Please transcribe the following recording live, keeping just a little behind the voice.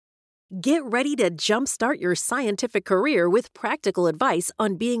Get ready to jumpstart your scientific career with practical advice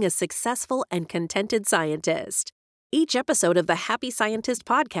on being a successful and contented scientist. Each episode of the Happy Scientist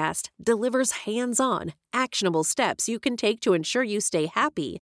podcast delivers hands-on, actionable steps you can take to ensure you stay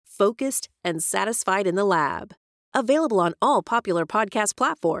happy, focused, and satisfied in the lab. Available on all popular podcast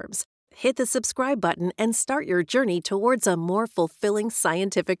platforms. Hit the subscribe button and start your journey towards a more fulfilling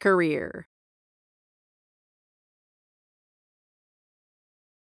scientific career.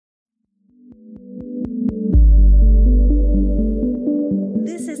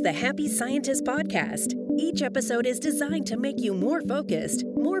 This is the Happy Scientist podcast. Each episode is designed to make you more focused,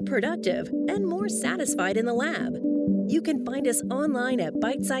 more productive, and more satisfied in the lab. You can find us online at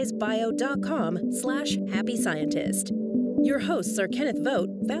bitesizebio.com/happyscientist. Your hosts are Kenneth Vogt,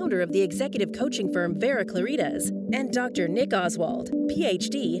 founder of the executive coaching firm Vera Claritas, and Dr. Nick Oswald,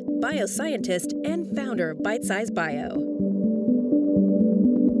 PhD, bioscientist, and founder of Bite Size Bio.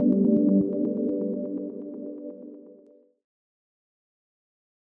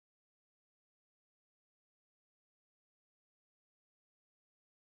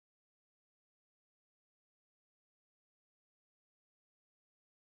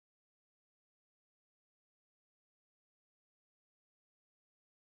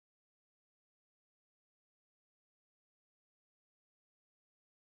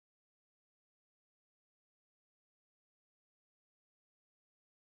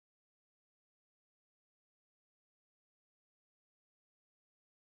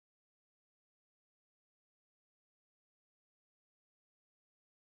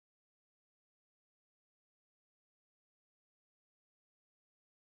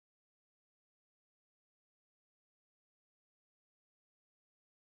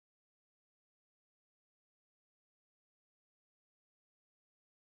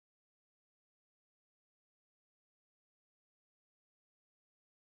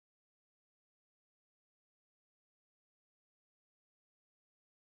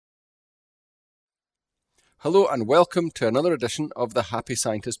 Hello and welcome to another edition of the Happy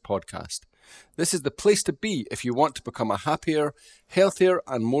Scientist podcast. This is the place to be if you want to become a happier, healthier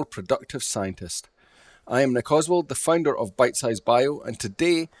and more productive scientist. I am Nick Oswald, the founder of Bite Size Bio, and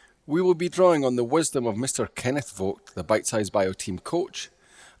today we will be drawing on the wisdom of Mr. Kenneth Vogt, the Bite Size Bio team coach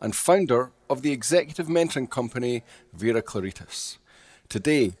and founder of the executive mentoring company Vera Claritas.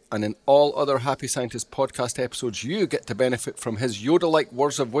 Today, and in all other Happy Scientist podcast episodes, you get to benefit from his Yoda-like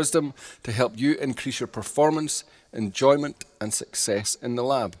words of wisdom to help you increase your performance, enjoyment, and success in the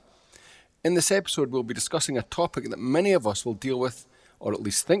lab. In this episode, we'll be discussing a topic that many of us will deal with, or at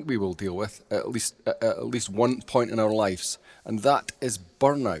least think we will deal with, at least one point in our lives, and that is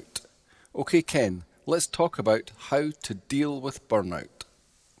burnout. Okay, Ken, let's talk about how to deal with burnout.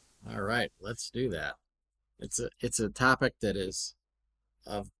 All right, let's do that. It's a topic that is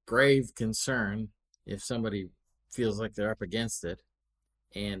of grave concern if somebody feels like they're up against it,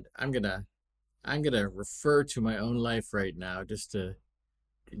 and I'm gonna refer to my own life right now just to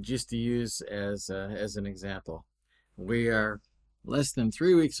use as an example. We are less than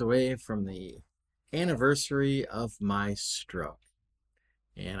 3 weeks away from the anniversary of my stroke,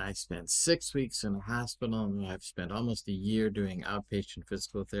 and I spent 6 weeks in a hospital, and I've spent almost a year doing outpatient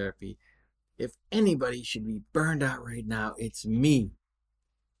physical therapy. If anybody should be burned out right now, it's me.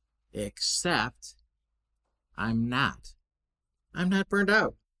 Except I'm not. I'm not burned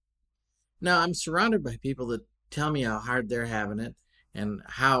out. Now, I'm surrounded by people that tell me how hard they're having it and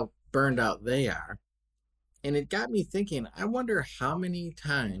how burned out they are. And it got me thinking, I wonder how many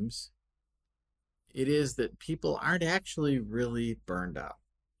times it is that people aren't actually really burned out.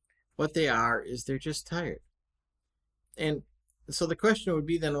 What they are is they're just tired. And so the question would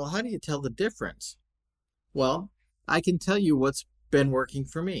be then, well, how do you tell the difference? Well, I can tell you what's been working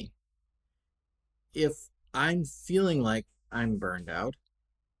for me. If I'm feeling like I'm burned out,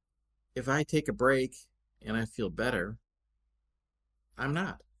 if I take a break and I feel better, I'm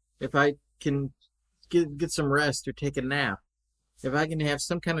not. If I can get some rest or take a nap, if I can have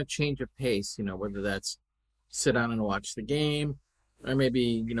some kind of change of pace, whether that's sit down and watch the game, or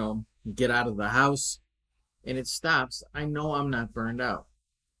maybe, get out of the house, and it stops, I know I'm not burned out.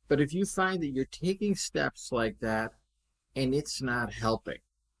 But if you find that you're taking steps like that and it's not helping,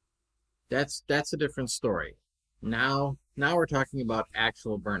 that's a different story. Now we're talking about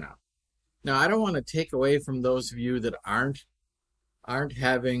actual burnout. Now, I don't want to take away from those of you that aren't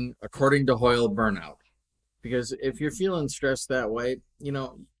having, according to Hoyle, burnout. Because if you're feeling stressed that way,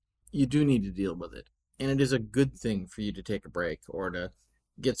 you do need to deal with it. And it is a good thing for you to take a break or to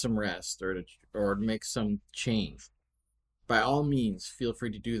get some rest or to make some change. By all means, feel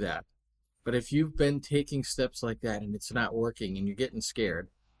free to do that. But if you've been taking steps like that and it's not working and you're getting scared,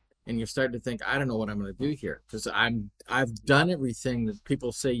 and you're starting to think, I don't know what I'm going to do here because I've done everything that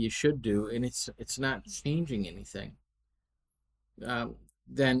people say you should do, and it's not changing anything.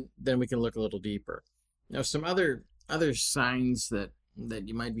 Then we can look a little deeper. Now, some other signs that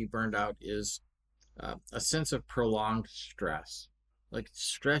you might be burned out is a sense of prolonged stress, like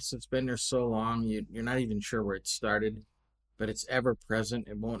stress that's been there so long you're not even sure where it started, but it's ever present.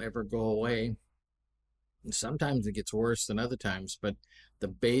 It won't ever go away. And sometimes it gets worse than other times, but the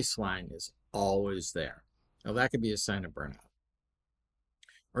baseline is always there. Now, that could be a sign of burnout.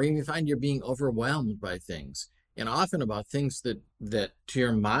 Or you can find you're being overwhelmed by things, and often about things that to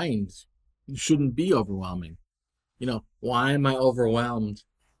your mind shouldn't be overwhelming. Why am I overwhelmed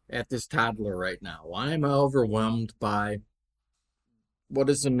at this toddler right now? Why am I overwhelmed by what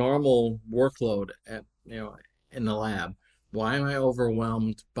is a normal workload in the lab? Why am I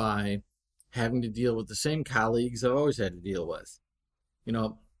overwhelmed by having to deal with the same colleagues I've always had to deal with?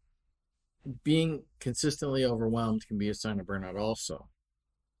 Being consistently overwhelmed can be a sign of burnout also.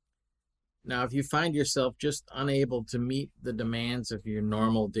 Now, if you find yourself just unable to meet the demands of your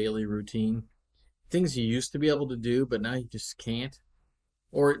normal daily routine, things you used to be able to do, but now you just can't,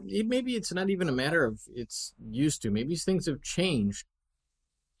 or maybe it's not even a matter of it's used to, maybe things have changed,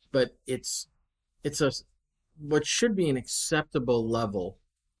 but it's what should be an acceptable level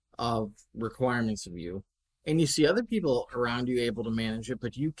of requirements of you, and you see other people around you able to manage it,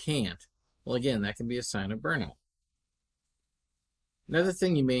 but you can't. Well, again, that can be a sign of burnout. Another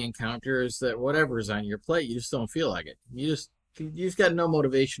thing you may encounter is that whatever is on your plate, you just don't feel like it. You just got no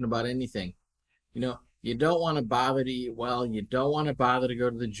motivation about anything. You don't want to bother to eat well. You don't want to bother to go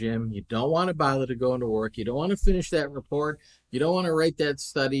to the gym. You don't want to bother to go into work. You don't want to finish that report. You don't want to write that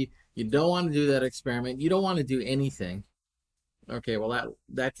study. You don't want to do that experiment. You don't want to do anything. Okay, well,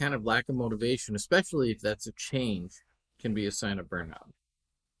 that kind of lack of motivation, especially if that's a change, can be a sign of burnout.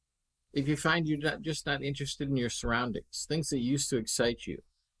 If you find you're just not interested in your surroundings, things that used to excite you,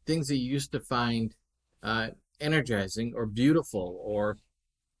 things that you used to find energizing or beautiful or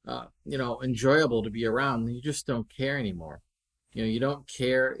enjoyable to be around, you just don't care anymore. You don't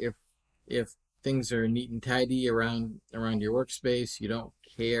care if things are neat and tidy around your workspace. You don't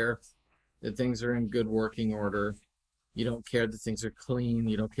care that things are in good working order. You don't care that things are clean.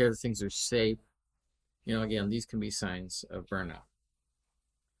 You don't care that things are safe. Again, these can be signs of burnout.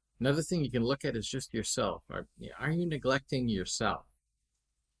 Another thing you can look at is just yourself. Are you neglecting yourself?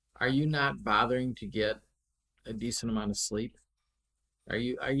 Are you not bothering to get a decent amount of sleep? Are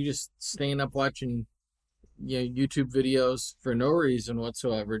you just staying up watching YouTube videos for no reason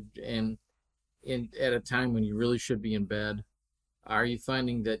whatsoever, and at a time when you really should be in bed? Are you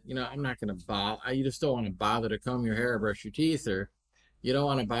finding that I'm not going to bother? You just don't want to bother to comb your hair or brush your teeth, or you don't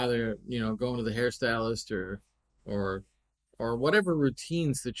want to bother going to the hairstylist or whatever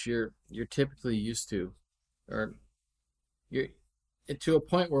routines that you're typically used to, or you're to a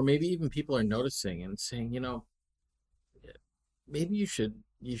point where maybe even people are noticing and saying, maybe you should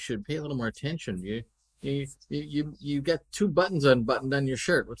pay a little more attention. You got two buttons unbuttoned on your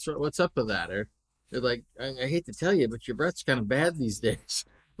shirt. What's up with that? Or they're like, I hate to tell you, but your breath's kind of bad these days.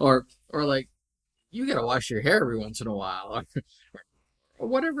 Or like, you got to wash your hair every once in a while, or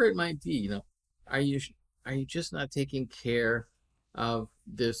whatever it might be. Are you just not taking care of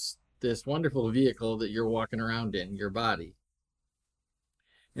this wonderful vehicle that you're walking around in, your body?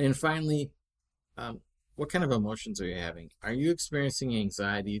 And finally, what kind of emotions are you having? Are you experiencing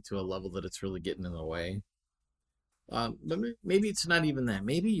anxiety to a level that it's really getting in the way? But maybe it's not even that.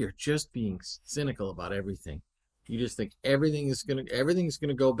 Maybe you're just being cynical about everything. You just think everything's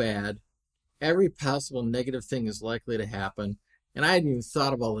gonna go bad. Every possible negative thing is likely to happen. And I hadn't even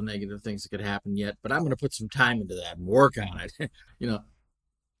thought of all the negative things that could happen yet, but I'm going to put some time into that and work on it.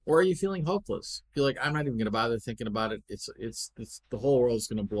 Or are you feeling hopeless? Feel like I'm not even going to bother thinking about it. It's the whole world's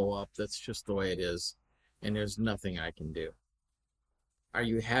going to blow up. That's just the way it is, and there's nothing I can do. Are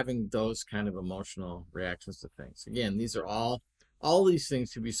you having those kind of emotional reactions to things? Again, these are all these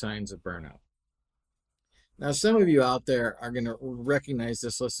things could be signs of burnout. Now, some of you out there are going to recognize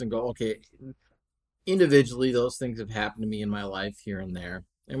this list and go, okay, individually, those things have happened to me in my life here and there.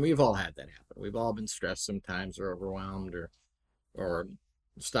 And we've all had that happen. We've all been stressed sometimes, or overwhelmed, or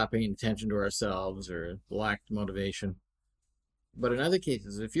stopped paying attention to ourselves, or lacked motivation. But in other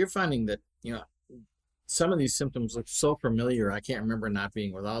cases, if you're finding that, some of these symptoms look so familiar, I can't remember not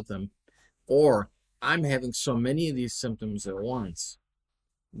being without them, or I'm having so many of these symptoms at once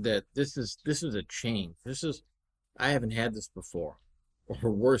that this is a change. I haven't had this before.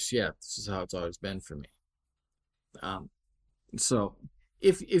 Or worse yet, this is how it's always been for me. So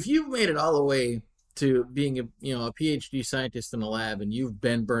if you've made it all the way to being a PhD scientist in a lab and you've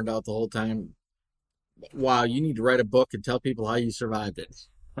been burned out the whole time. Wow, you need to write a book and tell people how you survived it.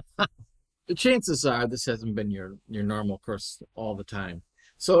 The chances are this hasn't been your normal course all the time.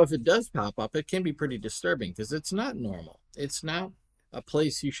 So if it does pop up, it can be pretty disturbing because it's not normal. It's not a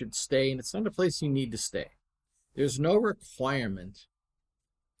place you should stay, and it's not a place you need to stay. There's no requirement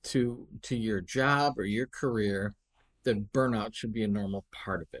to your job or your career that burnout should be a normal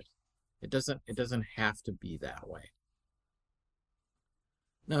part of it. It doesn't have to be that way.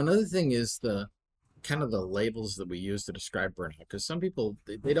 Now, another thing is the kind of the labels that we use to describe burnout, because some people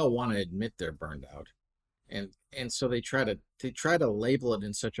they don't want to admit they're burned out, and so they try to label it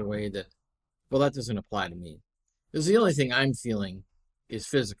in such a way that, well, that doesn't apply to me, because the only thing I'm feeling is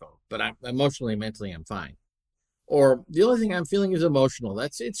physical, but I'm emotionally, mentally, I'm fine. Or the only thing I'm feeling is emotional.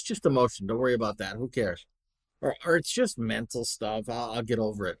 It's just emotion. Don't worry about that. Who cares? Or it's just mental stuff. I'll get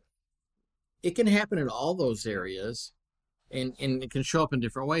over it. It can happen in all those areas, and it can show up in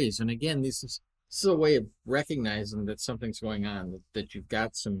different ways. And again, this is a way of recognizing that something's going on, that you've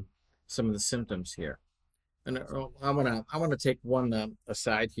got some of the symptoms here. And I want to take one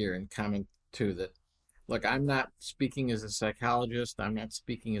aside here and comment too that, look, I'm not speaking as a psychologist. I'm not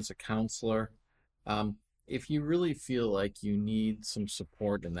speaking as a counselor. If you really feel like you need some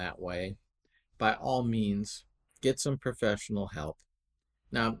support in that way, by all means, get some professional help.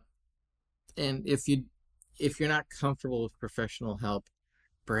 Now, and if you're not comfortable with professional help,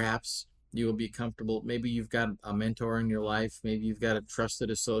 perhaps you will be comfortable. Maybe you've got a mentor in your life. Maybe you've got a trusted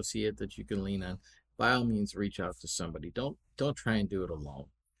associate that you can lean on. By all means, reach out to somebody. Don't try and do it alone.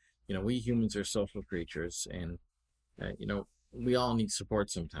 We humans are social creatures, and we all need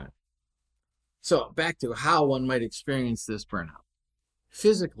support sometimes. So back to how one might experience this burnout.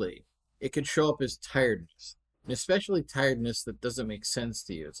 Physically, it could show up as tiredness, and especially tiredness that doesn't make sense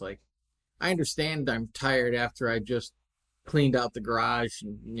to you. It's like, I understand I'm tired after I just cleaned out the garage,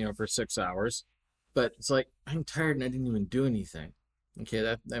 for 6 hours, but it's like, I'm tired and I didn't even do anything. Okay,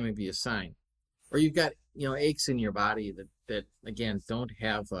 that may be a sign. Or you've got, aches in your body that again, don't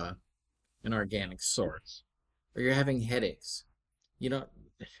have an organic source. Or you're having headaches.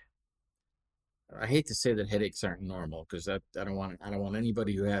 I hate to say that headaches aren't normal, because I don't want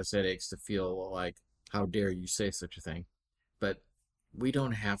anybody who has headaches to feel like, how dare you say such a thing. But we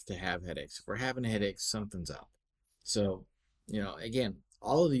don't have to have headaches. If we're having headaches, something's up. So, again,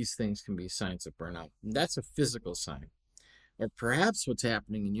 all of these things can be signs of burnout. That's a physical sign. Or perhaps what's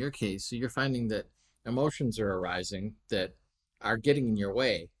happening in your case, so you're finding that emotions are arising that are getting in your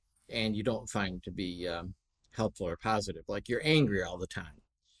way, and you don't find to be helpful or positive. Like you're angry all the time.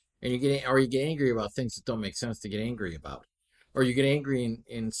 And you get angry about things that don't make sense to get angry about, or you get angry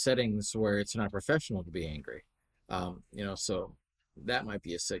in settings where it's not professional to be angry. So that might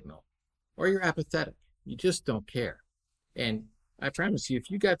be a signal. Or you're apathetic. You just don't care. And I promise you, if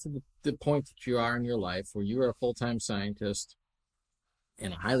you got to the point that you are in your life where you are a full-time scientist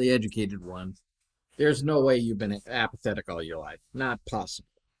and a highly educated one, there's no way you've been apathetic all your life. Not possible.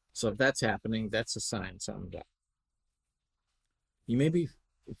 So if that's happening, that's a sign something's up. You may be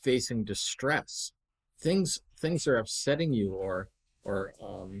facing distress. Things are upsetting you or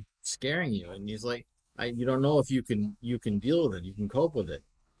scaring you, and he's like, you don't know if you can deal with it, you can cope with it.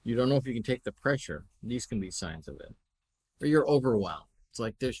 You don't know if you can take the pressure. These can be signs of it. Or you're overwhelmed. It's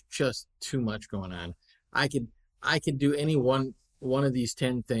like there's just too much going on. I could do any one of these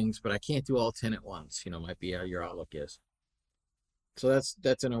 10 things, but I can't do all 10 at once. Might be how your outlook is. So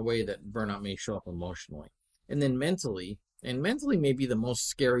that's in a way that burnout may show up emotionally. And then mentally may be the most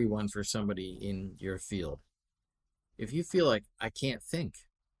scary one for somebody in your field. If you feel like, I can't think.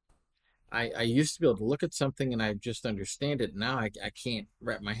 I used to be able to look at something and I just understand it. Now I can't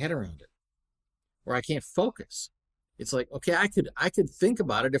wrap my head around it. Or I can't focus. It's like, okay, I could think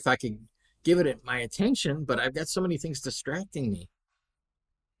about it if I could give it my attention, but I've got so many things distracting me.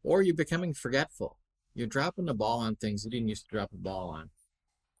 Or you're becoming forgetful. You're dropping the ball on things you didn't used to drop the ball on.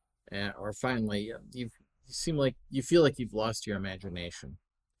 Or finally, you feel like you've lost your imagination.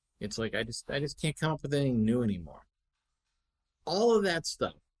 It's like, I just can't come up with anything new anymore. All of that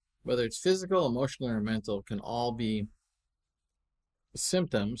stuff, whether it's physical, emotional, or mental, can all be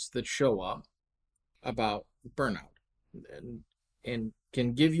symptoms that show up about burnout and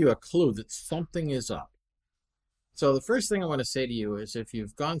can give you a clue that something is up. So the first thing I want to say to you is, if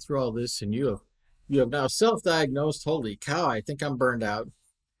you've gone through all this and you have now self-diagnosed, holy cow, I think I'm burned out,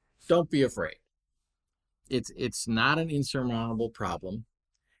 don't be afraid. It's not an insurmountable problem.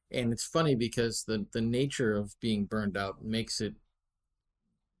 And it's funny because the nature of being burned out makes it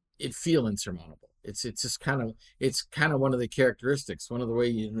feel insurmountable. It's just kind of one of the characteristics. One of the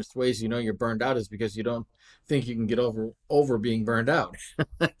ways you know you're burned out is because you don't think you can get over being burned out.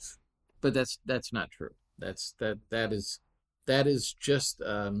 But that's not true. That is just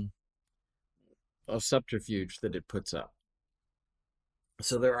a subterfuge that it puts up.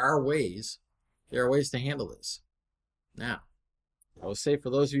 So there are ways to handle this. Now, I will say for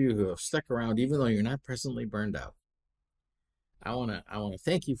those of you who have stuck around, even though you're not presently burned out, I wanna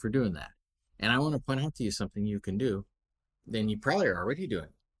thank you for doing that. And I want to point out to you something you can do, then you probably are already doing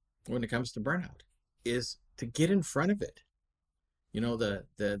when it comes to burnout, is to get in front of it. You know,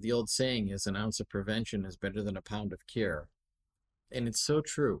 the old saying is an ounce of prevention is better than a pound of cure. And it's so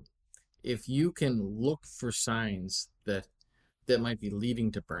true. If you can look for signs that might be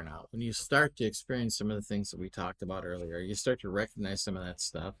leading to burnout, when you start to experience some of the things that we talked about earlier, you start to recognize some of that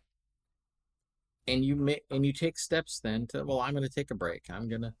stuff, and you take steps then to, well, I'm going to take a break. I'm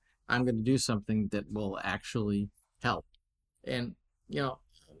going to do something that will actually help. And you know,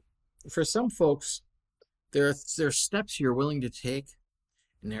 for some folks, there are steps you're willing to take,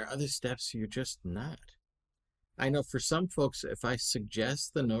 and there are other steps you're just not. I know for some folks, if I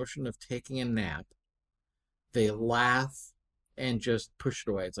suggest the notion of taking a nap, they laugh and just push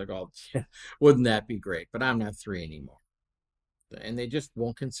it away. It's like, oh, wouldn't that be great? But I'm not 3 anymore. And they just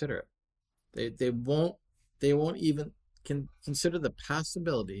won't consider it. They won't even consider the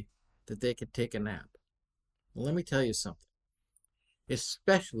possibility that they could take a nap. Well, let me tell you something.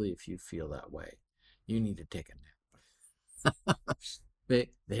 Especially if you feel that way, you need to take a nap.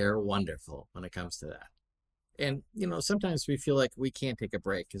 They're wonderful when it comes to that. And you know, sometimes we feel like we can't take a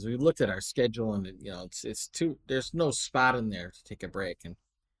break because we looked at our schedule and it's too, there's no spot in there to take a break. And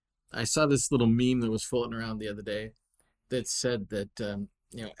I saw this little meme that was floating around the other day that said that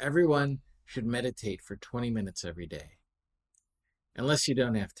everyone should meditate for 20 minutes every day, unless you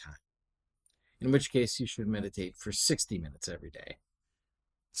don't have time, in which case you should meditate for 60 minutes every day.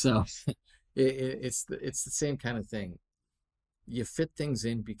 So it's the same kind of thing. You fit things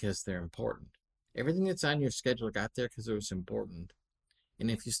in because they're important. Everything that's on your schedule got there because it was important. And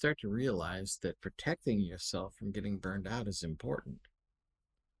if you start to realize that protecting yourself from getting burned out is important,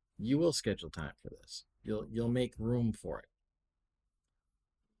 you will schedule time for this. You'll make room for it.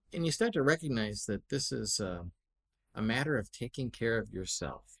 And you start to recognize that this is a matter of taking care of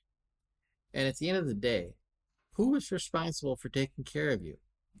yourself. And at the end of the day, who is responsible for taking care of you?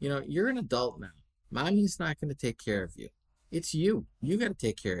 You know, you're an adult now. Mommy's not going to take care of you. It's you. You got to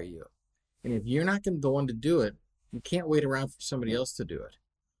take care of you. And if you're not going to be the one to do it, you can't wait around for somebody else to do it.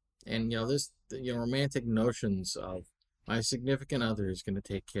 And this romantic notions of my significant other is going to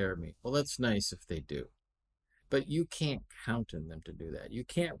take care of me. Well, that's nice if they do, but you can't count on them to do that. You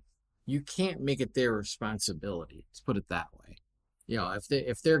can't make it their responsibility. Let's put it that way. You know,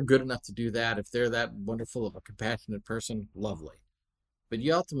 if they're good enough to do that, if they're that wonderful of a compassionate person, lovely. But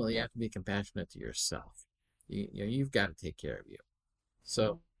you ultimately have to be compassionate to yourself. You've got to take care of you.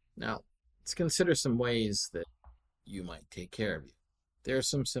 So now, let's consider some ways that you might take care of you. There are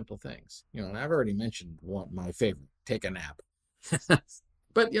some simple things, and I've already mentioned my favorite, take a nap.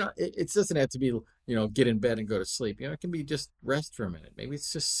 But, it doesn't have to be, get in bed and go to sleep. It can be just rest for a minute. Maybe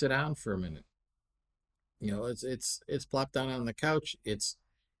it's just sit down for a minute. It's plop down on the couch. It's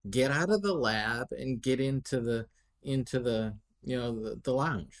get out of the lab and get into the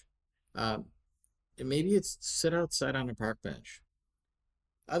lounge. Maybe it's sit outside on a park bench.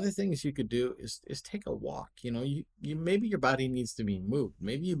 Other things you could do is take a walk. You maybe your body needs to be moved.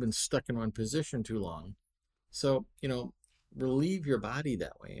 Maybe you've been stuck in one position too long. So, relieve your body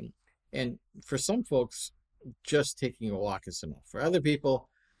that way. And for some folks, just taking a walk is enough. For other people,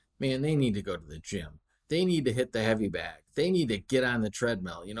 man, they need to go to the gym. They need to hit the heavy bag. They need to get on the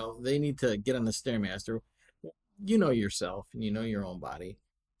treadmill. They need to get on the Stairmaster. You know yourself and you know your own body.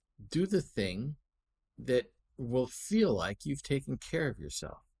 Do the thing that will feel like you've taken care of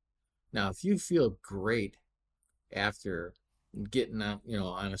yourself. Now, if you feel great after getting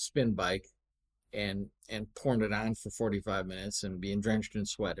on a spin bike and pouring it on for 45 minutes and being drenched in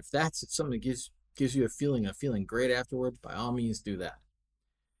sweat, if that's something that gives you a feeling great afterwards, by all means do that.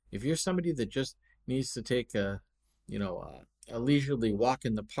 If you're somebody that just needs to take a leisurely walk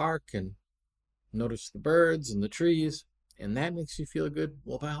in the park and notice the birds and the trees, and that makes you feel good,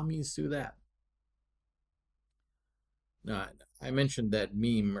 well, by all means do that. Now, I mentioned that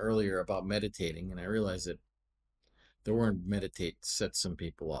meme earlier about meditating, and I realized that the word meditate sets some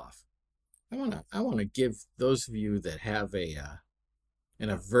people off. I want to give those of you that have an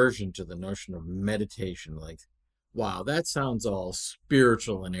aversion to the notion of meditation, like, wow, that sounds all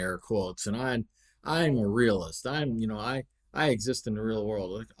spiritual in air quotes, and I'm a realist. I exist in the real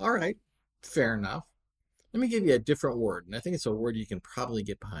world. Like, all right, Fair enough. Let me give you a different word, and I think it's a word you can probably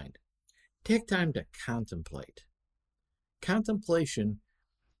get behind. Take time to contemplate. Contemplation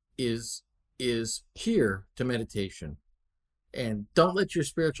is here to meditation. And don't let your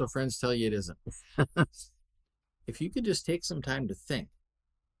spiritual friends tell you it isn't. If you could just take some time to think,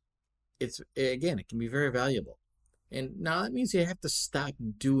 it can be very valuable. And now that means you have to stop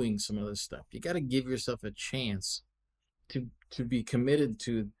doing some of this stuff. You got to give yourself a chance to be committed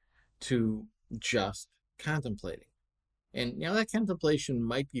to just contemplating. And that contemplation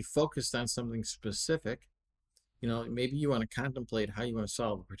might be focused on something specific. Maybe you want to contemplate how you want to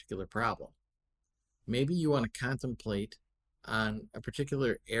solve a particular problem. Maybe you want to contemplate on a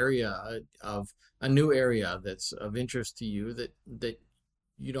particular area of a new area that's of interest to you that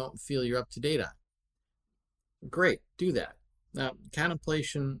you don't feel you're up to date on. Great, do that. Now,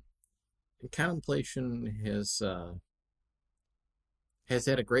 contemplation has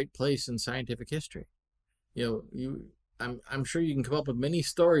had a great place in scientific history. I'm sure you can come up with many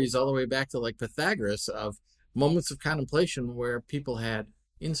stories all the way back to like Pythagoras of moments of contemplation where people had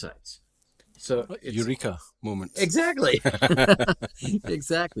insights. So Eureka moments. Exactly.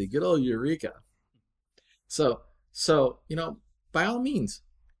 Exactly. Good old Eureka. So by all means,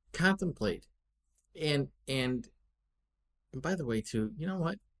 contemplate. And by the way, too, you know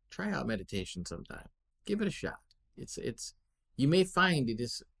what? Try out meditation sometime. Give it a shot. It's you may find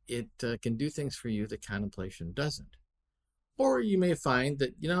it can do things for you that contemplation doesn't. Or you may find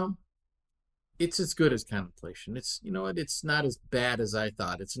that, it's as good as contemplation. It's not as bad as I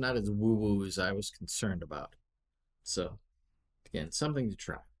thought. It's not as woo-woo as I was concerned about. So, again, something to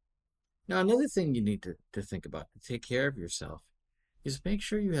try. Now, another thing you need to think about to take care of yourself is make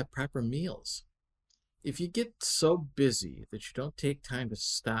sure you have proper meals. If you get so busy that you don't take time to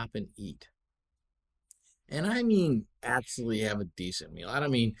stop and eat, and I mean actually have a decent meal. I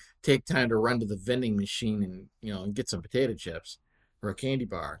don't mean take time to run to the vending machine and get some potato chips or a candy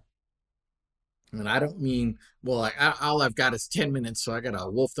bar. And I don't mean, well, all I've got is 10 minutes, so I got to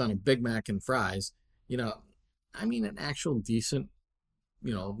wolf down a Big Mac and fries. I mean an actual decent,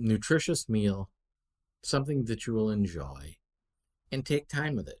 nutritious meal, something that you will enjoy, and take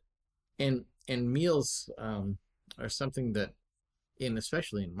time with it. And meals are something that,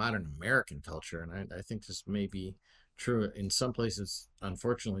 especially in modern American culture, and I think this may be true in some places,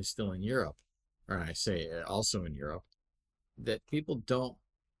 unfortunately, still in Europe, or I say also in Europe, that people don't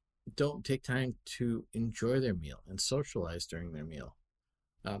take time to enjoy their meal and socialize during their meal.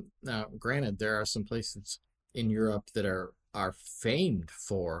 Now, granted, there are some places in Europe that are famed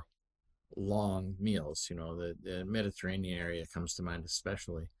for long meals. The Mediterranean area comes to mind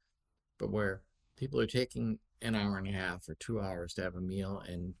especially, but where people are taking an hour and a half or 2 hours to have a meal,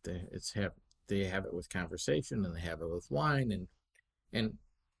 and they have it with conversation, and they have it with wine, and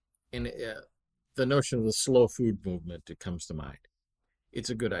the notion of the slow food movement that comes to mind. It's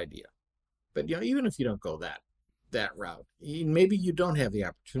a good idea. But even if you don't go that route, maybe you don't have the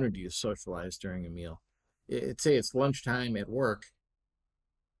opportunity to socialize during a meal. Say it's lunchtime at work,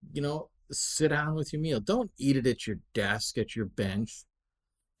 sit down with your meal. Don't eat it at your desk, at your bench.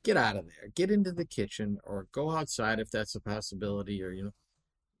 Get out of there. Get into the kitchen, or go outside if that's a possibility, or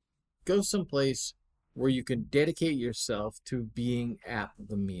go someplace where you can dedicate yourself to being at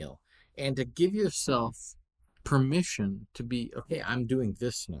the meal and to give yourself permission to be, okay, I'm doing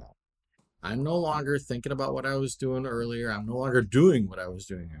this now. I'm no longer thinking about what I was doing earlier. I'm no longer doing what I was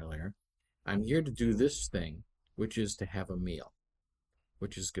doing earlier. I'm here to do this thing, which is to have a meal,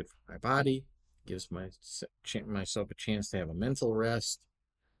 which is good for my body, gives myself a chance to have a mental rest,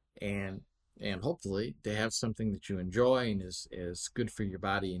 and hopefully to have something that you enjoy and is good for your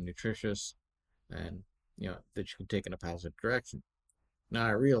body and nutritious, and that you can take in a positive direction. Now,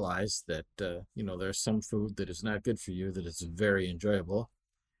 I realize that there's some food that is not good for you that is very enjoyable.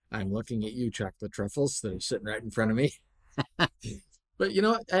 I'm looking at you, chocolate truffles, that are sitting right in front of me. But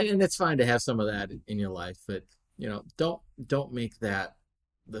and it's fine to have some of that in your life, but don't make that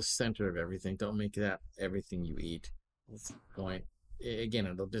the center of everything. Don't make that everything you eat. That's the point. Again,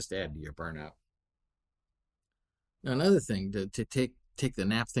 it'll just add to your burnout. Now, another thing to take the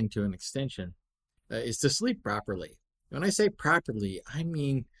nap thing to an extension is to sleep properly. When I say properly, I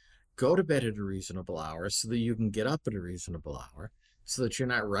mean go to bed at a reasonable hour so that you can get up at a reasonable hour, so that you're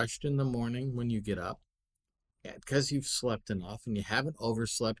not rushed in the morning when you get up, because you've slept enough and you haven't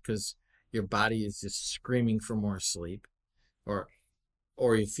overslept because your body is just screaming for more sleep, or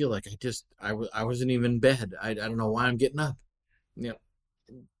you feel like I wasn't even in bed. I don't know why I'm getting up.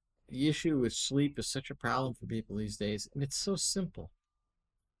 The issue with sleep is such a problem for people these days, and it's so simple.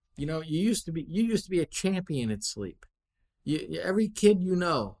 You used to be a champion at sleep. Every kid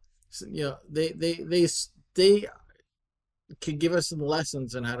They can give us some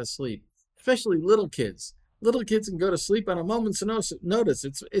lessons on how to sleep, especially little kids. Little kids can go to sleep on a moment's notice.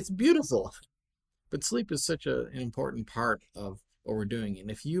 It's beautiful. But sleep is such an important part of what we're doing.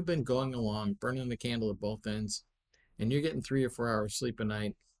 And if you've been going along, burning the candle at both ends, and you're getting 3 or 4 hours sleep a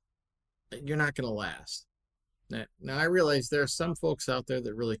night, you're not going to last. Now, I realize there are some folks out there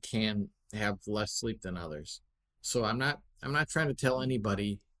that really can have less sleep than others. So I'm not trying to tell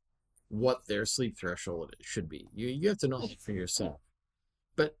anybody what their sleep threshold should be. You have to know it for yourself.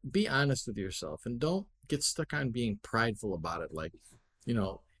 But be honest with yourself and don't get stuck on being prideful about it. Like,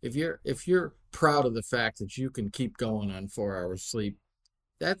 if you're proud of the fact that you can keep going on 4 hours sleep,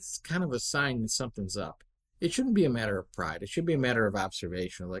 that's kind of a sign that something's up. It shouldn't be a matter of pride. It should be a matter of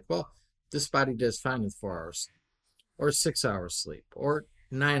observation. Like, well, this body does fine with 4 hours or 6 hours sleep or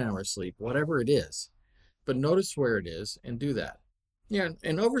 9 hours sleep, whatever it is. But notice where it is and do that. Yeah,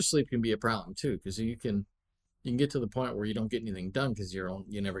 and oversleep can be a problem too, because you can get to the point where you don't get anything done because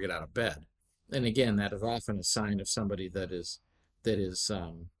you never get out of bed. And again, that is often a sign of somebody that is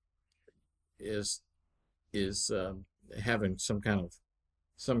having some kind of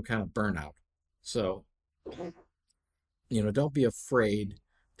burnout. So, don't be afraid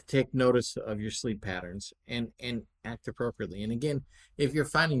to take notice of your sleep patterns and act appropriately. And again, if you're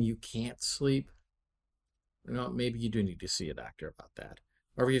finding you can't sleep, maybe you do need to see a doctor about that.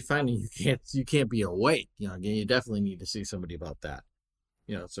 Or if you're finding you can't be awake, again, you definitely need to see somebody about that.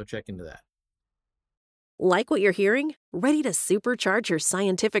 So check into that. Like what you're hearing? Ready to supercharge your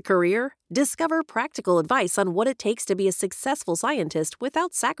scientific career? Discover practical advice on what it takes to be a successful scientist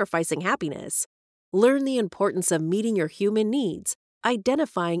without sacrificing happiness. Learn the importance of meeting your human needs,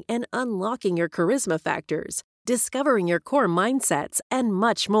 identifying and unlocking your charisma factors, discovering your core mindsets, and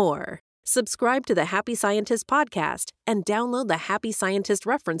much more. Subscribe to the Happy Scientist podcast and download the Happy Scientist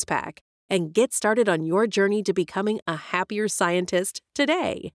reference pack and get started on your journey to becoming a happier scientist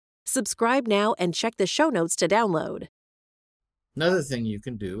today. Subscribe now and check the show notes to download. Another thing you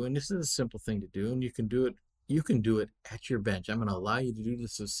can do, and this is a simple thing to do, and you can do it at your bench. I'm going to allow you to do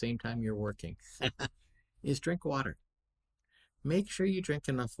this at the same time you're working, is drink water. Make sure you drink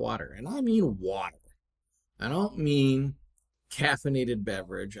enough water. And I mean water. I don't mean caffeinated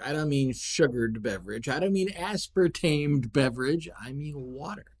beverage. I don't mean sugared beverage. I don't mean aspartamed beverage. I mean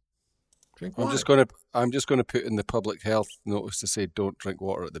water. Drink water. I'm just gonna put in the public health notice to say don't drink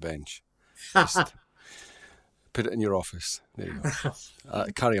water at the bench. Just put it in your office. There you go.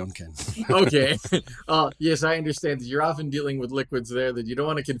 Carry on, Ken. Okay. Yes, I understand that you're often dealing with liquids there that you don't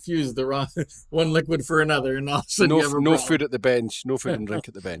want to confuse the wrong one liquid for another, and all of a sudden you have a no problem. food at the bench. No food and drink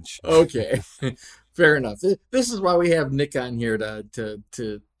at the bench. Okay. Fair enough. This is why we have Nick on here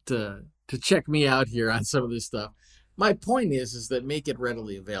to check me out here on some of this stuff. My point is that make it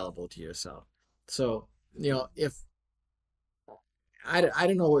readily available to yourself. So, if I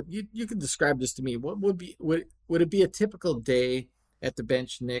don't know what you could describe this to me. What would it be a typical day at the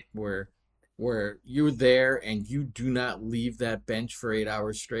bench, Nick, where you're there and you do not leave that bench for 8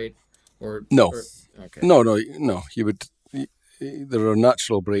 hours straight? No. Okay. No. You would. There are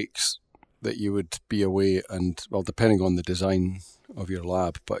natural breaks that you would be away, and depending on the design of your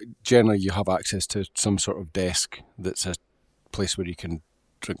lab, but generally you have access to some sort of desk that's a place where you can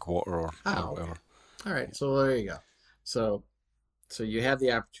drink water or whatever. All right, so there you go. So you have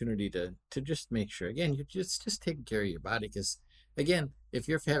the opportunity to just make sure, again, you're just taking care of your body, because again, if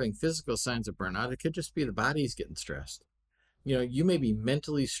you're having physical signs of burnout, it could just be the body's getting stressed. You may be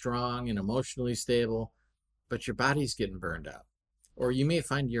mentally strong and emotionally stable, but your body's getting burned out. Or you may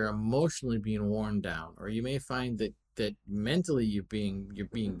find you're emotionally being worn down, or you may find that mentally you're being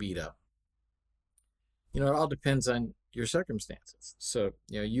beat up. It all depends on your circumstances. So,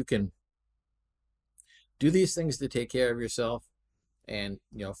 you can do these things to take care of yourself, and,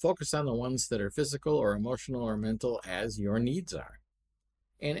 focus on the ones that are physical or emotional or mental as your needs are.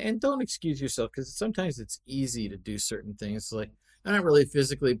 And don't excuse yourself, because sometimes it's easy to do certain things. Like, I'm not really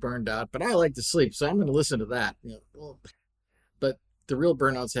physically burned out, but I like to sleep, so I'm going to listen to that. But the real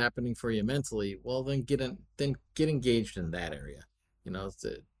burnout's happening for you mentally. Well, then get engaged in that area, and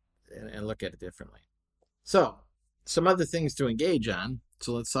look at it differently. So, some other things to engage on.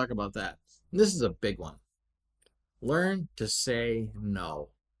 So let's talk about that. And this is a big one. Learn to say no,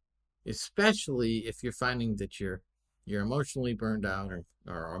 especially if you're finding that you're emotionally burned out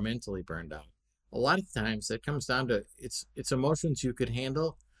or mentally burned out. A lot of times that comes down to it's emotions you could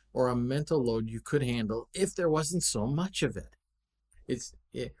handle or a mental load you could handle if there wasn't so much of it.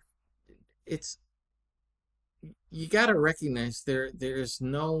 You got to recognize there's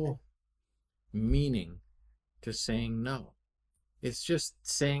no meaning to saying no. It's just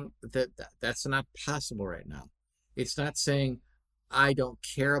saying that that's not possible right now. It's not saying I don't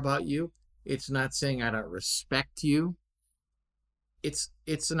care about you. It's not saying I don't respect you. It's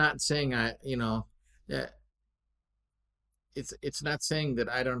not saying that it's not saying that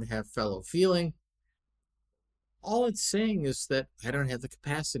I don't have fellow feeling. All it's saying is that I don't have the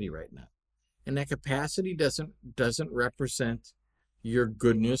capacity right now. And that capacity doesn't represent your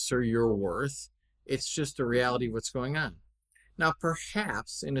goodness or your worth. It's just a reality of what's going on. Now,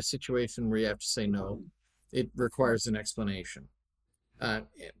 perhaps in a situation where you have to say no, it requires an explanation. Uh,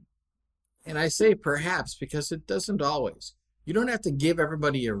 and I say perhaps because it doesn't always. You don't have to give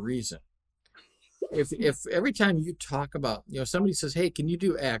everybody a reason. If every time you talk about, somebody says, hey, can you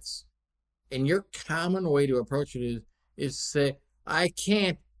do X? And your common way to approach it is to say, I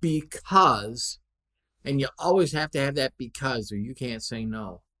can't because, and you always have to have that because, or you can't say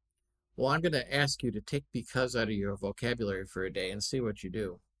no. Well, I'm going to ask you to take because out of your vocabulary for a day and see what you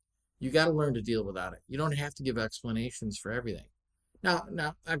do. You got to learn to deal without it. You don't have to give explanations for everything. Now,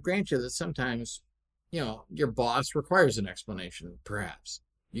 I grant you that sometimes, your boss requires an explanation, perhaps.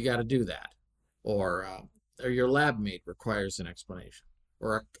 You got to do that. Or your lab mate requires an explanation.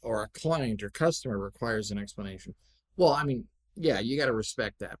 Or a client or customer requires an explanation. Well, I mean, yeah, you got to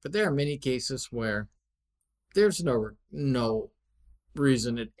respect that. But there are many cases where there's no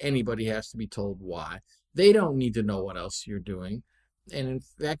reason that anybody has to be told why. They don't need to know what else you're doing. And in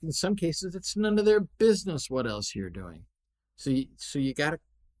fact, in some cases, it's none of their business what else you're doing. So you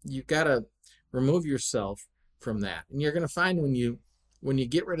gotta remove yourself from that. And you're gonna find when you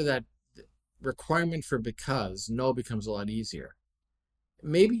get rid of that requirement for because, no becomes a lot easier.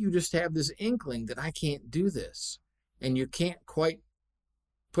 Maybe you just have this inkling that I can't do this, and you can't quite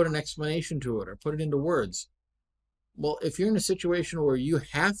put an explanation to it or put it into words. Well, if you're in a situation where you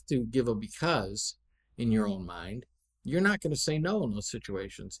have to give a because in your own mind, you're not going to say no in those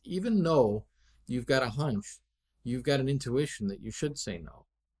situations, even though you've got a hunch, you've got an intuition that you should say no.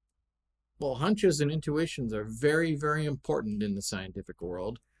 Well, hunches and intuitions are very, very important in the scientific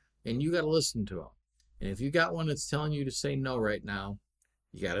world, and you got to listen to them. And if you got one that's telling you to say no right now,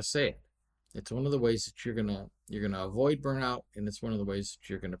 you got to say it. It's one of the ways that you're gonna avoid burnout, and it's one of the ways that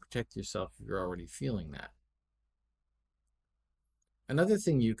you're going to protect yourself if you're already feeling that. Another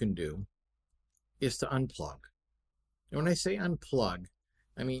thing you can do is to unplug. And when I say unplug,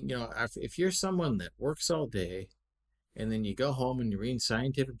 I mean, if you're someone that works all day and then you go home and you read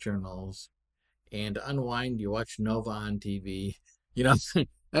scientific journals and to unwind, you watch Nova on TV,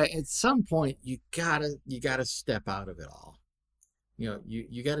 at some point you gotta step out of it all.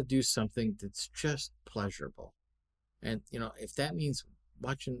 You got to do something that's just pleasurable. And, if that means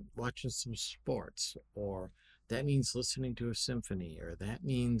watching some sports, or that means listening to a symphony, or that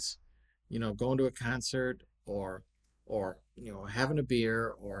means, going to a concert, or having a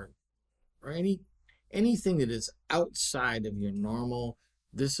beer, or anything that is outside of your normal,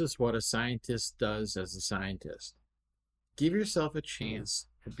 this is what a scientist does as a scientist. Give yourself a chance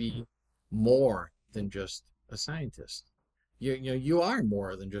to be more than just a scientist. You are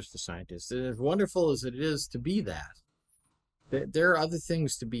more than just a scientist. And as wonderful as it is to be that, there are other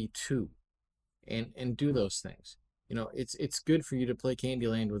things to be too, and do those things. It's good for you to play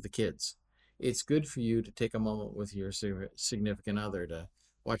Candyland with the kids. It's good for you to take a moment with your significant other to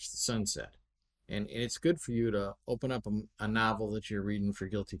watch the sunset. And it's good for you to open up a novel that you're reading for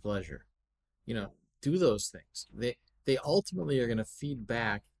guilty pleasure. Do those things. They ultimately are going to feed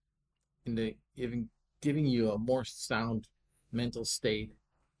back into giving you a more sound mental state,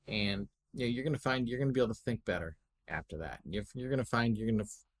 and you're going to find you're going to be able to think better after that. You're going to find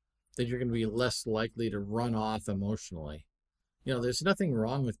that you're going to be less likely to run off emotionally. There's nothing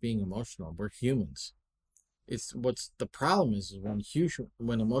wrong with being emotional. We're humans. It's what's the problem is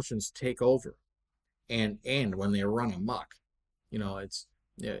when emotions take over, and when they run amok.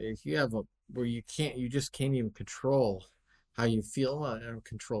 If you have where you just can't even control how you feel.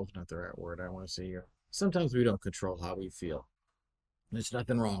 Control is not the right word I want to say here. Sometimes we don't control how we feel. There's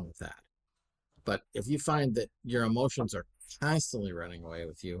nothing wrong with that. But if you find that your emotions are constantly running away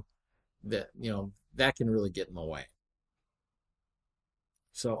with you, that can really get in the way.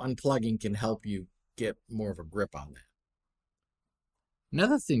 So unplugging can help you get more of a grip on that.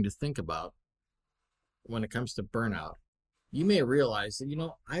 Another thing to think about when it comes to burnout, you may realize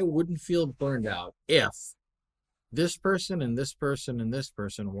that, I wouldn't feel burned out if this person and this person and this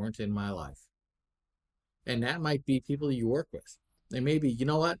person weren't in my life. And that might be people you work with. They may be,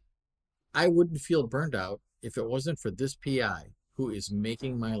 I wouldn't feel burned out if it wasn't for this PI who is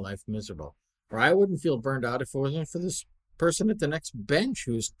making my life miserable. Or I wouldn't feel burned out if it wasn't for this person at the next bench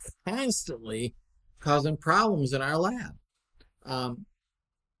who's constantly causing problems in our lab. Um,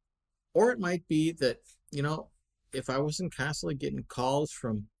 or it might be that, if I wasn't constantly getting calls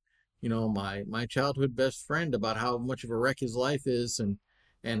from, my childhood best friend about how much of a wreck his life is,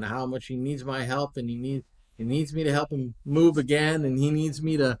 and how much he needs my help, and he needs me to help him move again, and he needs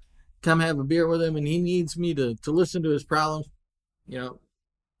me to come have a beer with him, and he needs me to listen to his problems. You know,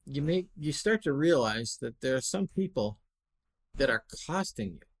 you start to realize that there are some people that are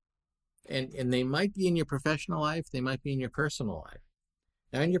costing you, and they might be in your professional life, they might be in your personal life.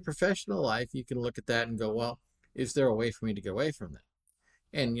 Now, in your professional life, you can look at that and go, well, is there a way for me to get away from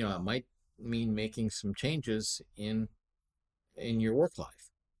that? And it might mean making some changes in your work life.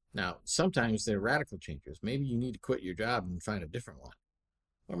 Now, sometimes they're radical changes. Maybe you need to quit your job and find a different one.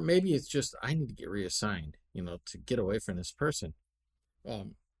 Or maybe it's just, I need to get reassigned, to get away from this person.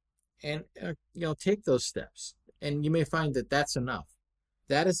 And take those steps. And you may find that that's enough.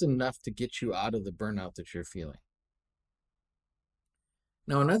 That is enough to get you out of the burnout that you're feeling.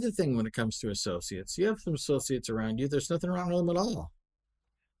 Now, another thing when it comes to associates, you have some associates around you, there's nothing wrong with them at all.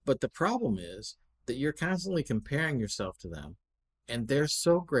 But the problem is that you're constantly comparing yourself to them, and they're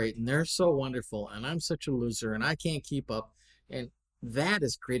so great and they're so wonderful, and I'm such a loser and I can't keep up. And that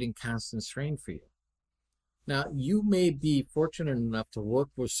is creating constant strain for you. Now, you may be fortunate enough to work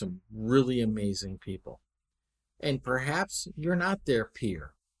with some really amazing people, and perhaps you're not their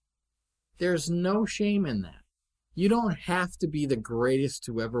peer. There's no shame in that. You don't have to be the greatest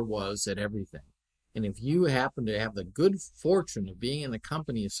who ever was at everything. And if you happen to have the good fortune of being in the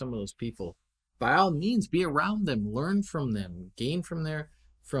company of some of those people, by all means, be around them, learn from them, gain from their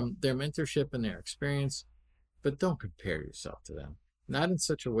mentorship and their experience, but don't compare yourself to them. Not in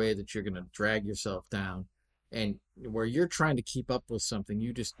such a way that you're going to drag yourself down and where you're trying to keep up with something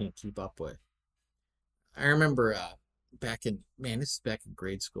you just can't keep up with. I remember this is back in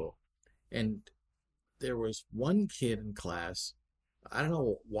grade school, and there was one kid in class. I don't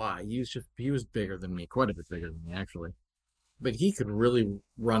know why. He was bigger than me, quite a bit bigger than me actually, but he could really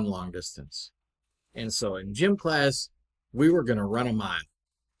run long distance. And so in gym class, we were going to run a mile,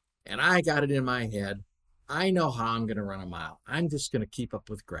 and I got it in my head, I know how I'm going to run a mile. I'm just going to keep up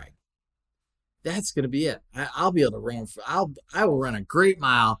with Greg. That's going to be it. I'll be able to run. I will run a great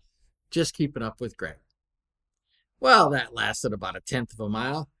mile, just keeping up with Greg. Well, that lasted about a tenth of a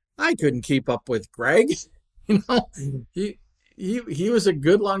mile. I couldn't keep up with Greg. He was a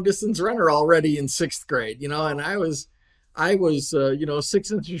good long distance runner already in sixth grade. And I was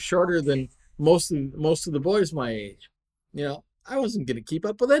 6 inches shorter than most of the boys my age. I wasn't going to keep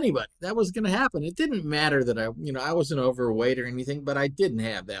up with anybody. That was going to happen. It didn't matter that I wasn't overweight or anything, but I didn't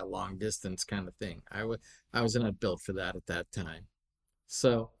have that long distance kind of thing. I was not built for that at that time.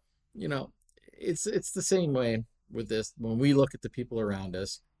 So, it's the same way with this. When we look at the people around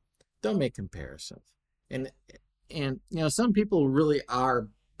us, don't make comparisons. And some people really are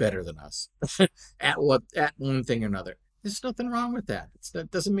better than us at one thing or another. There's nothing wrong with that.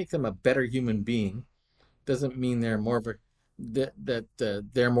 That doesn't make them a better human being. Doesn't mean they're more of a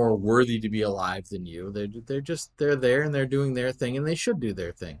they're more worthy to be alive than you. They're there and they're doing their thing, and they should do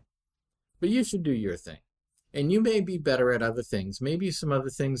their thing. But you should do your thing. And you may be better at other things. Maybe some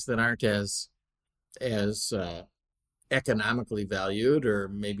other things that aren't as economically valued, or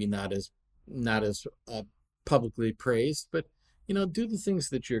maybe not as publicly praised. But do the things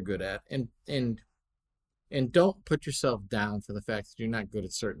that you're good at, and don't put yourself down for the fact that you're not good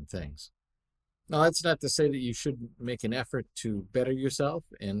at certain things. Now, that's not to say that you shouldn't make an effort to better yourself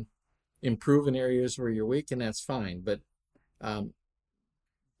and improve in areas where you're weak, and that's fine. But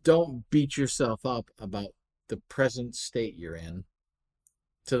don't beat yourself up about the present state you're in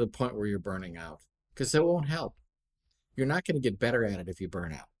to the point where you're burning out, because that won't help. You're not going to get better at it if you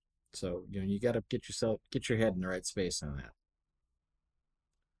burn out. So, you got to get your head in the right space on that.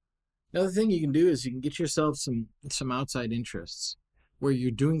 Another thing you can do is you can get yourself some outside interests where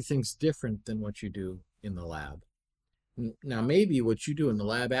you're doing things different than what you do in the lab. Now, maybe what you do in the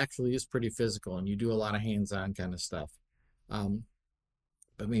lab actually is pretty physical and you do a lot of hands-on kind of stuff.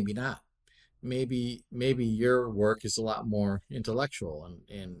 But maybe not. Maybe your work is a lot more intellectual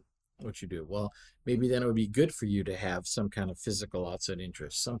in what you do. Well, maybe then it would be good for you to have some kind of physical outside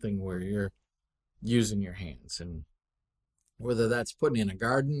interest, something where you're using your hands, and whether that's putting in a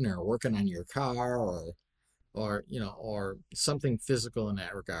garden or working on your car or something physical in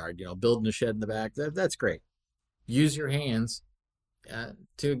that regard, building a shed in the back, that's great. Use your hands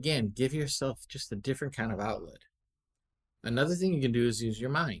to, again, give yourself just a different kind of outlet. Another thing you can do is use your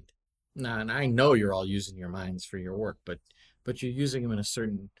mind. Now, and I know you're all using your minds for your work, but you're using them in a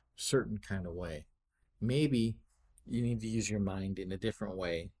certain kind of way. Maybe you need to use your mind in a different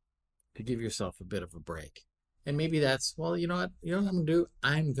way to give yourself a bit of a break. And maybe that's, well, you know what? You know what I'm going to do?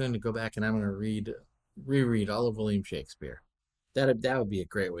 I'm going to go back and I'm going to reread all of William Shakespeare. That would be a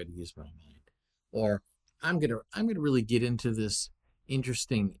great way to use my mind. Or I'm gonna really get into this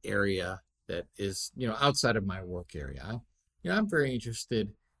interesting area that is, outside of my work area. I'm very interested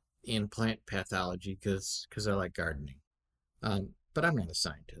in plant pathology because I like gardening. But I'm not a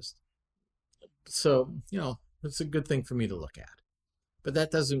scientist, so it's a good thing for me to look at. But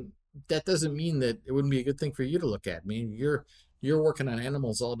that doesn't mean that it wouldn't be a good thing for you to look at. I mean, you're working on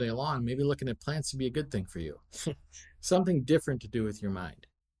animals all day long. Maybe looking at plants would be a good thing for you. Something different to do with your mind.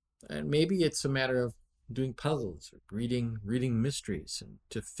 And maybe it's a matter of doing puzzles or reading mysteries and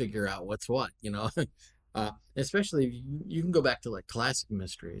to figure out what's what. Especially if you can go back to like classic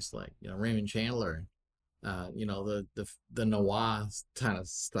mysteries like Raymond Chandler, the noir kind of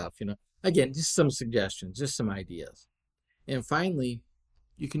stuff. Again, just some suggestions, just some ideas. And finally,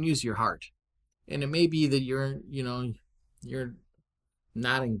 you can use your heart. And it may be that you're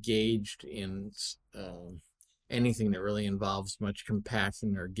not engaged in anything that really involves much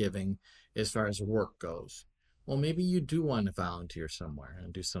compassion or giving as far as work goes. Well, maybe you do want to volunteer somewhere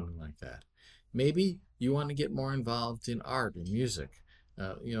and do something like that. Maybe you want to get more involved in art and music.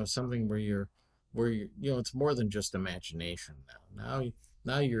 Something where it's more than just imagination now.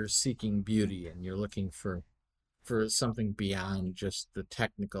 Now you're seeking beauty and you're looking for something beyond just the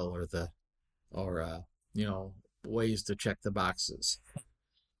technical or ways to check the boxes.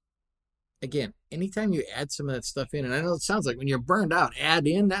 Again, anytime you add some of that stuff in, and I know it sounds like when you're burned out, add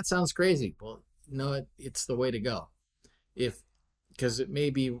in, that sounds crazy. Well, no, it's the way to go. Because it may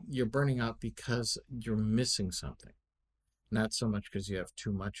be you're burning out because you're missing something. Not so much because you have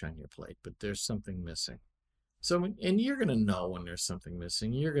too much on your plate, but there's something missing. So, and you're going to know when there's something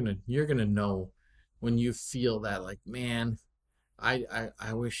missing. You're going to know when you feel that, like, man, I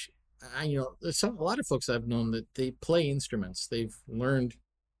wish, there's a lot of folks I've known that they play instruments. They've learned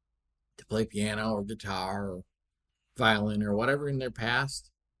to play piano or guitar or violin or whatever in their past,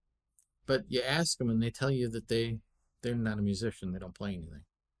 but you ask them and they tell you that they're not a musician, they don't play anything,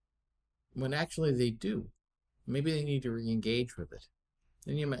 when actually they do. Maybe they need to re-engage with it.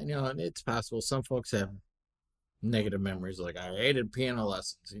 And it's possible some folks have negative memories, like, I hated piano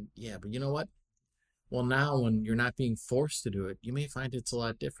lessons. Yeah, but you know what? Well, now when you're not being forced to do it, you may find it's a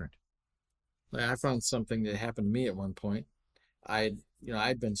lot different. Like, I found something that happened to me at one point. I'd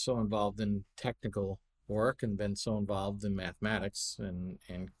been so involved in technical work and been so involved in mathematics and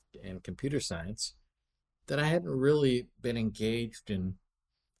computer science that I hadn't really been engaged in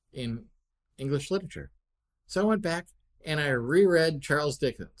English literature. So I went back and I reread Charles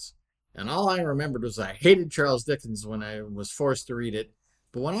Dickens. And all I remembered was I hated Charles Dickens when I was forced to read it.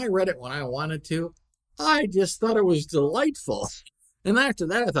 But when I read it when I wanted to, I just thought it was delightful. And after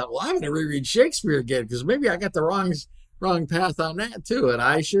that, I thought, well, I'm going to reread Shakespeare again because maybe I got the wrong path on that too. And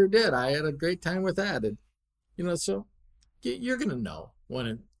I sure did. I had a great time with that. And, so you're going to know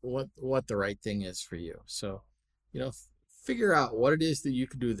what the right thing is for you. So, figure out what it is that you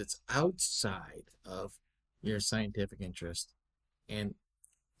can do that's outside of your scientific interest. And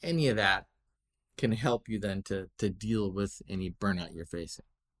any of that can help you then to deal with any burnout you're facing.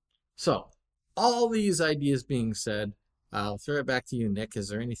 So, all these ideas being said, I'll throw it back to you, Nick. Is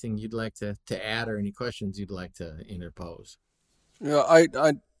there anything you'd like to add or any questions you'd like to interpose? Yeah, I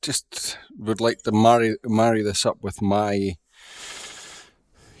just would like to marry this up with my,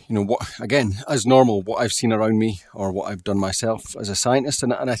 what, again, as normal, what I've seen around me or what I've done myself as a scientist.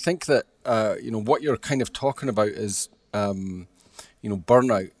 And I think that, what you're kind of talking about is,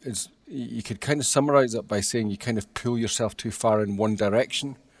 burnout is, you could kind of summarize it by saying you kind of pull yourself too far in one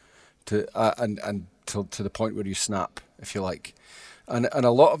direction to the point where you snap, if you like. And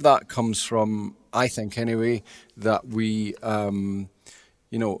a lot of that comes from, I think anyway, that we,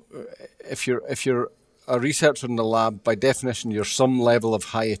 if you're a researcher in the lab, by definition, you're some level of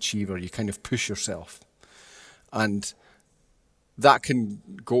high achiever. You kind of push yourself. And that can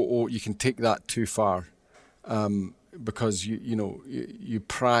go, you can take that too far. Because you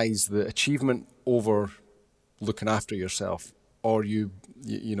prize the achievement over looking after yourself, or you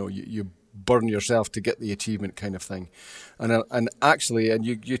burn yourself to get the achievement, kind of thing. And actually, and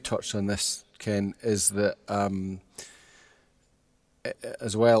you touched on this, Ken, is that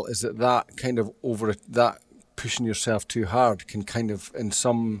as well, is that kind of that pushing yourself too hard can kind of, in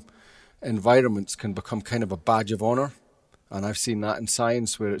some environments, can become kind of a badge of honor. And I've seen that in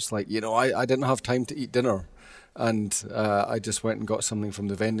science where it's like, I didn't have time to eat dinner. And I just went and got something from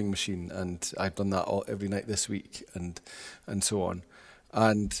the vending machine, and I've done that every night this week, and so on.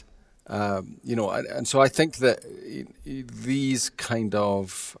 And and so I think that these kind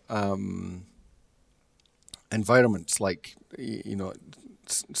of environments like,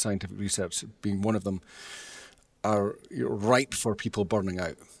 scientific research being one of them, are ripe for people burning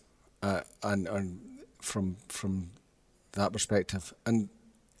out, and from that perspective. And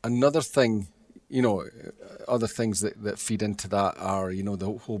another thing, other things that feed into that are,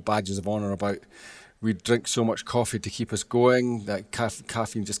 the whole badges of honor about we drink so much coffee to keep us going that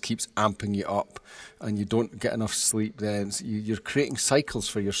caffeine just keeps amping you up, and you don't get enough sleep. Then you're creating cycles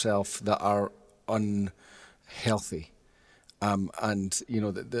for yourself that are unhealthy, and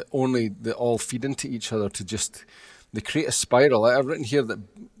they all feed into each other they create a spiral. I've written here that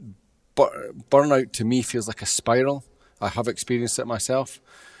burnout to me feels like a spiral. I have experienced it myself.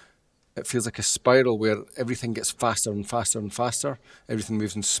 It feels like a spiral where everything gets faster and faster and faster. Everything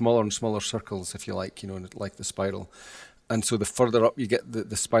moves in smaller and smaller circles, if you like, like the spiral. And so the further up you get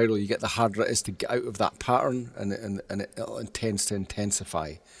the spiral, you get the harder it is to get out of that pattern, and it tends to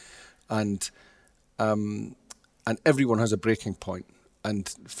intensify. And everyone has a breaking point.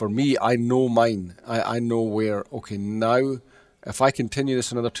 And for me, I know mine. I know where, okay, now if I continue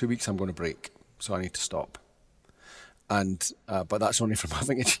this another 2 weeks, I'm going to break. So I need to stop. And but that's only from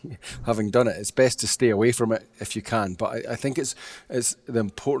having done it. It's best to stay away from it if you can. But I think it's the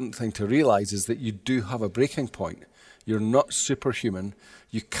important thing to realize is that you do have a breaking point. You're not superhuman.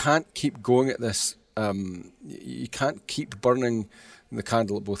 You can't keep going at this. You can't keep burning the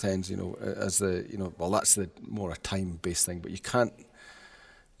candle at both ends. That's the more a time-based thing. But you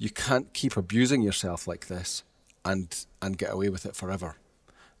can't keep abusing yourself like this and get away with it forever.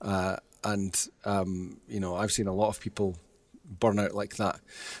 I've seen a lot of people burn out like that.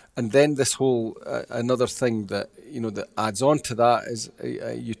 And then this whole, another thing that adds on to that is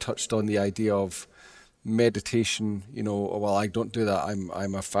you touched on the idea of meditation. Well, I don't do that.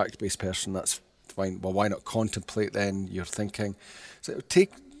 I'm a fact-based person. That's fine. Well, why not contemplate then your thinking? So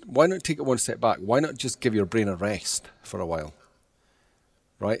why not take it one step back? Why not just give your brain a rest for a while?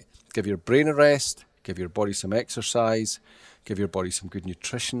 Right? Give your brain a rest, give your body some exercise, give your body some good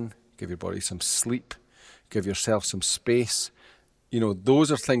nutrition, give your body some sleep, give yourself some space.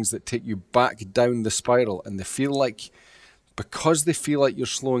 Those are things that take you back down the spiral, and because they feel like you're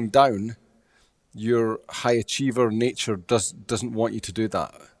slowing down, your high achiever nature doesn't want you to do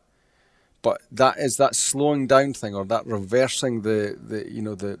that. But that slowing down thing, or that reversing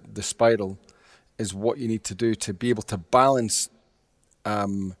the spiral, is what you need to do to be able to balance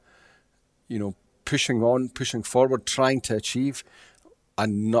pushing forward, trying to achieve,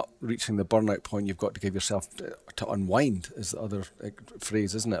 and not reaching the burnout point. You've got to give yourself to unwind, is the other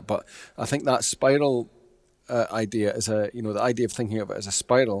phrase, isn't it? But I think that spiral idea is the idea of thinking of it as a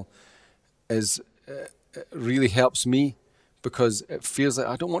spiral really helps me, because it feels like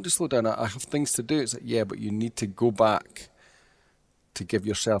I don't want to slow down. I have things to do. It's like, yeah, but you need to go back to give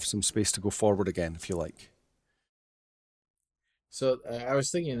yourself some space to go forward again, if you like. So I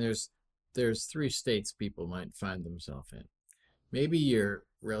was thinking there's three states people might find themselves in. Maybe you're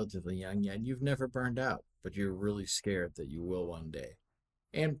relatively young yet you've never burned out, but you're really scared that you will one day.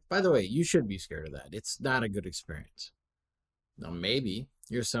 And by the way, you should be scared of that. It's not a good experience. Now, maybe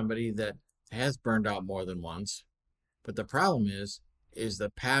you're somebody that has burned out more than once, but the problem is the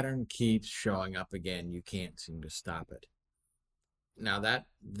pattern keeps showing up again. You can't seem to stop it. Now that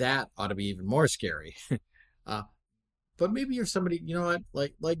ought to be even more scary. But maybe you're somebody,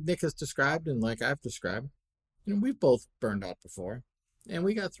 like Nick has described and like I've described, we've both burned out before, and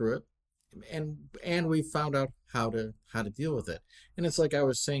we got through it, and we found out how to deal with it. And it's like I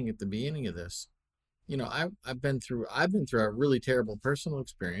was saying at the beginning of this, I've been through a really terrible personal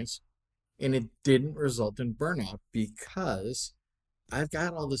experience, and it didn't result in burnout because I've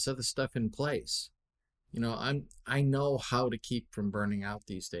got all this other stuff in place. I know how to keep from burning out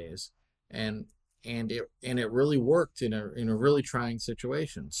these days, and it really worked in a really trying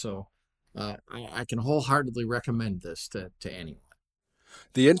situation. So I can wholeheartely recommend this to anyone.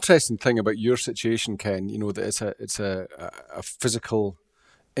 The interesting thing about your situation, Ken, that it's a physical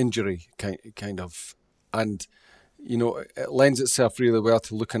injury kind of, and it lends itself really well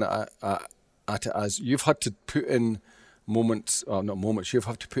to looking at it as you've had to put in you've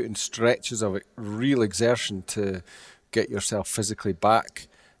had to put in stretches of real exertion to get yourself physically back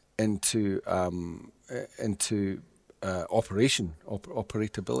into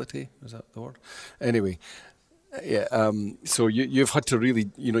operatability, is that the word? Anyway, yeah. So you've had to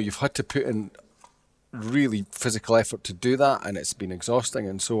really, you've had to put in really physical effort to do that, and it's been exhausting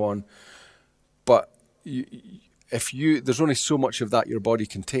and so on. But there's only so much of that your body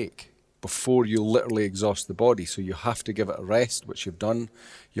can take before you literally exhaust the body. So you have to give it a rest, which you've done.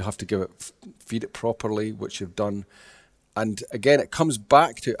 You have to feed it properly, which you've done. And again, it comes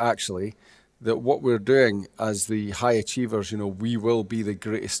back to actually that what we're doing as the high achievers, we will be the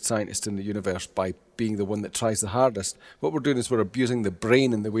greatest scientist in the universe by being the one that tries the hardest. What we're doing is we're abusing the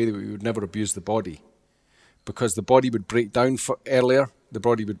brain in the way that we would never abuse the body, because the body would break down earlier, the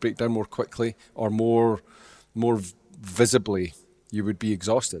body would break down more quickly, or more visibly. You would be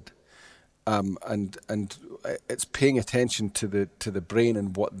exhausted, and it's paying attention to the brain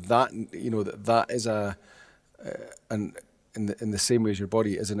and what that that is in the same way as your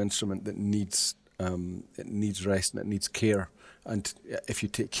body is an instrument that needs rest and it needs care. And if you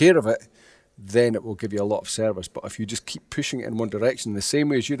take care of it, then it will give you a lot of service. But if you just keep pushing it in one direction, the same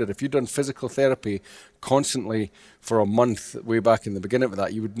way as you did, if you'd done physical therapy constantly for a month way back in the beginning of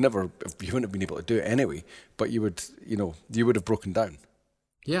that, you wouldn't have been able to do it anyway. But you would have broken down.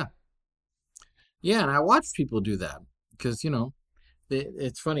 Yeah. Yeah, and I watch people do that because,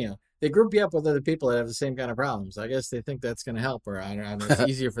 it's funny. They group you up with other people that have the same kind of problems. I guess they think that's going to help, or it's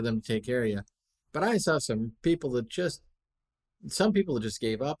easier for them to take care of you. But I saw some people that just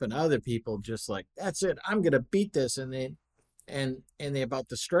gave up, and other people just like, that's it, I'm going to beat this, and they about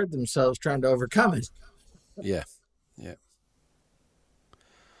destroyed themselves trying to overcome it. Yeah.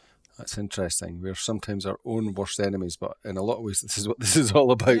 That's interesting. We're sometimes our own worst enemies, but in a lot of ways, this is what this is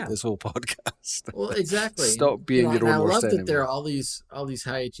all about. Yeah. This whole podcast. Well, exactly. Stop being your own worst enemy. I love that there are all these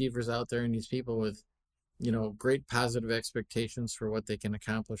high achievers out there, and these people with, great positive expectations for what they can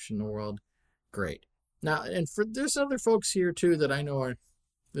accomplish in the world. Great. Now, and there's other folks here too that I know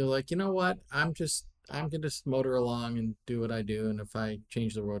they're like, you know what? I'm going to motor along and do what I do, and if I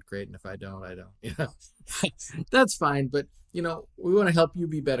change the world, great, and if I don't, I don't. That's fine. But we want to help you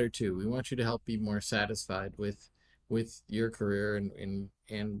be better too. We want you to help be more satisfied with your career and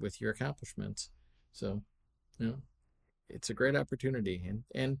with your accomplishments. So, it's a great opportunity,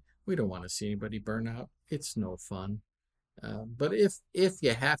 and we don't want to see anybody burn out. It's no fun. But if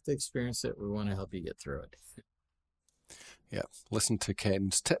you have to experience it, we want to help you get through it. Yeah, listen to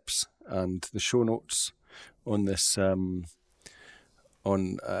Ken's tips and the show notes on this on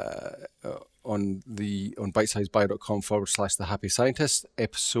bitesizebio.com/the happy scientist,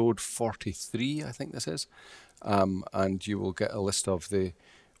 episode 43, I think this is, and you will get a list of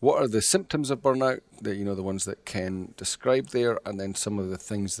what are the symptoms of burnout, the ones that Ken described there, and then some of the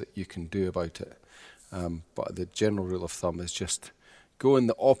things that you can do about it. But the general rule of thumb is just go in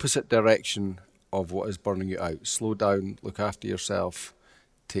the opposite direction of what is burning you out. Slow down, look after yourself,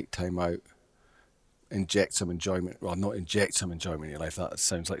 take time out, inject some enjoyment. Well, not inject some enjoyment in your life. That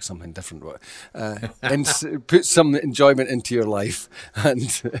sounds like something different. But put some enjoyment into your life, and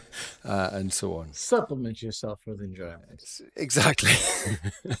so on. Supplement yourself with enjoyment. Exactly.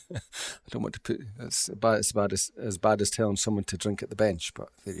 I don't want to put as bad as telling someone to drink at the bench. But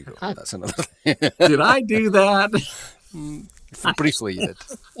there you go. That's another thing. Did I do that? Briefly, you did.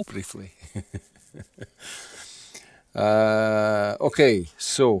 Briefly. Okay,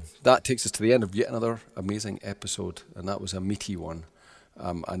 so that takes us to the end of yet another amazing episode, and that was a meaty one,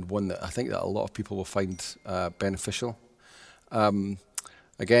 and one that I think that a lot of people will find beneficial.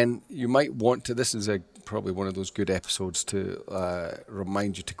 Again, you might want to, this is probably one of those good episodes to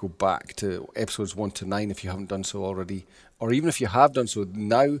remind you to go back to episodes 1 to 9 if you haven't done so already, or even if you have done so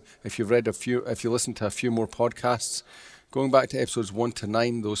now, if you listened to a few more podcasts, going back to episodes 1 to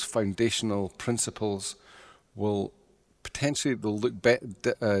 9, those foundational principles will potentially they'll look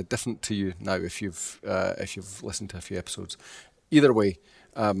different to you now if you've listened to a few episodes. Either way,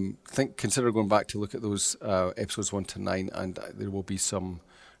 consider going back to look at those episodes 1 to 9, and there will be some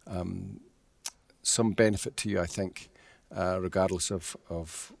benefit to you, I think, regardless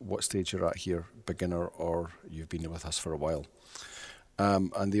of what stage you're at here, beginner or you've been with us for a while.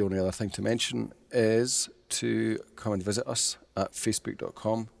 And the only other thing to mention is to come and visit us at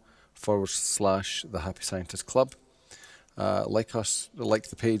facebook.com/the Happy Scientist Club. Like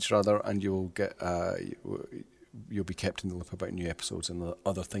the page rather, and you'll get you'll be kept in the loop about new episodes and the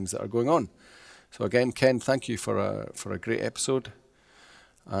other things that are going on. So again, Ken, thank you for a great episode,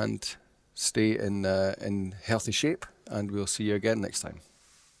 and stay in healthy shape, and we'll see you again next time.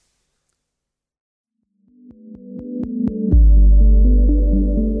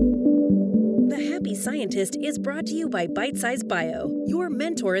 The Happy Scientist is brought to you by Bite-Size Bio, your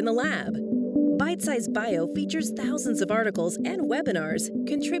mentor in the lab. Bite-Size Bio features thousands of articles and webinars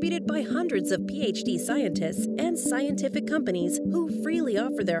contributed by hundreds of PhD scientists and scientific companies who freely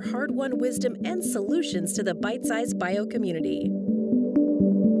offer their hard-won wisdom and solutions to the Bite-Size Bio community.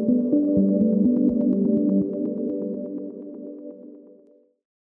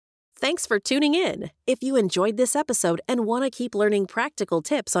 Thanks for tuning in. If you enjoyed this episode and want to keep learning practical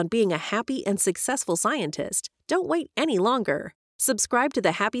tips on being a happy and successful scientist, don't wait any longer. Subscribe to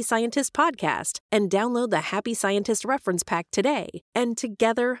the Happy Scientist podcast and download the Happy Scientist reference pack today. And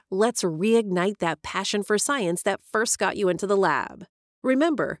together, let's reignite that passion for science that first got you into the lab.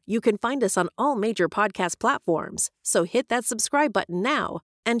 Remember, you can find us on all major podcast platforms, so hit that subscribe button now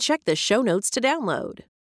and check the show notes to download.